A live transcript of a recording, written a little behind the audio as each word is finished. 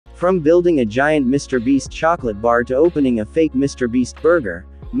From building a giant MrBeast chocolate bar to opening a fake MrBeast burger,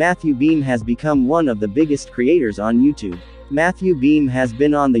 Matthew Beam has become one of the biggest creators on YouTube. Matthew Beam has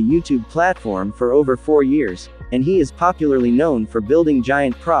been on the YouTube platform for over 4 years, and he is popularly known for building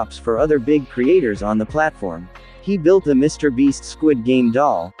giant props for other big creators on the platform. He built the MrBeast Squid Game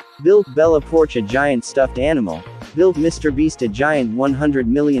doll, built Bella Porch a giant stuffed animal, built MrBeast a giant 100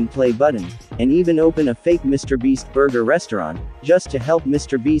 million play button, and even opened a fake MrBeast burger restaurant, just to help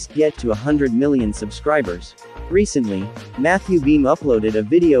MrBeast get to 100 million subscribers. Recently, Matthew Beam uploaded a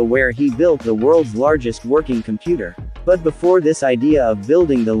video where he built the world's largest working computer. But before this idea of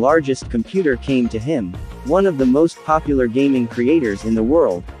building the largest computer came to him, one of the most popular gaming creators in the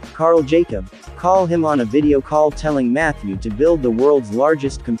world, Carl Jacob, called him on a video call telling Matthew to build the world's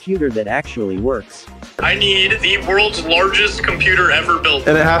largest computer that actually works. I need the world's largest computer ever built.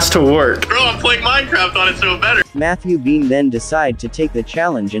 And it has to work. Bro, I'm playing Minecraft on it, so better. Matthew Beam then decided to take the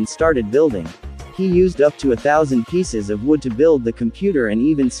challenge and started building. He used up to 1,000 pieces of wood to build the computer and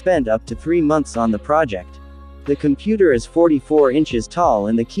even spent up to 3 months on the project. The computer is 44 inches tall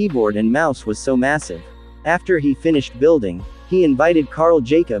and the keyboard and mouse was so massive. After he finished building, he invited Carl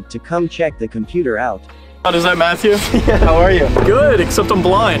Jacob to come check the computer out. Is that Matthew? Yeah, how are you? Good, except I'm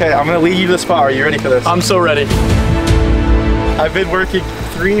blind. Okay, I'm gonna lead you to the spot. Are you ready for this? I'm so ready. I've been working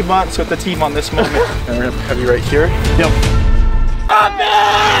 3 months with the team on this moment. And we're gonna have you right here. Yep. Stop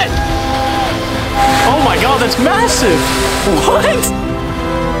it! Oh my god, that's massive! What?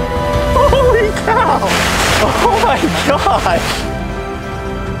 Holy cow! Oh my gosh!